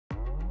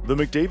The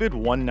McDavid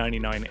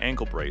 199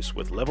 ankle brace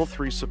with level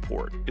 3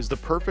 support is the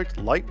perfect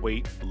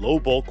lightweight,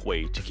 low-bulk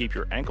way to keep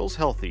your ankles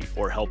healthy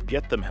or help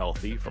get them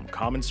healthy from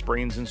common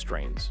sprains and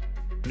strains.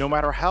 No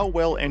matter how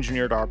well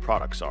engineered our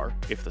products are,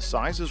 if the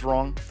size is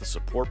wrong, the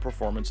support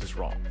performance is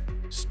wrong.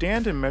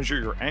 Stand and measure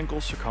your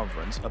ankle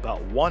circumference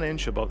about 1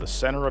 inch above the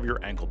center of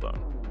your ankle bone.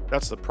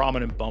 That's the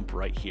prominent bump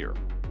right here.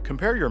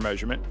 Compare your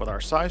measurement with our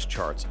size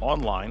charts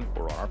online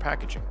or on our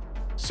packaging.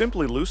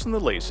 Simply loosen the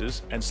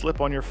laces and slip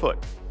on your foot,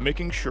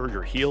 making sure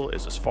your heel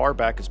is as far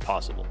back as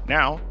possible.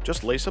 Now,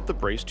 just lace up the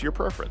brace to your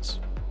preference.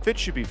 Fit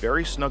should be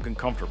very snug and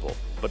comfortable,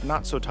 but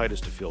not so tight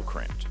as to feel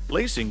cramped.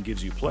 Lacing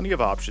gives you plenty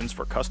of options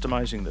for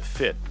customizing the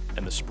fit,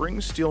 and the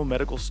spring steel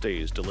medical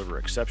stays deliver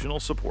exceptional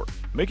support.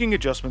 Making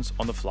adjustments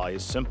on the fly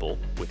is simple,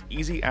 with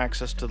easy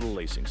access to the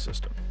lacing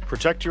system.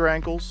 Protect your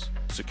ankles,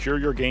 secure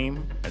your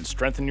game, and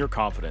strengthen your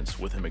confidence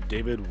with a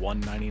McDavid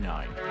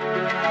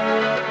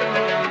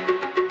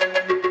 199.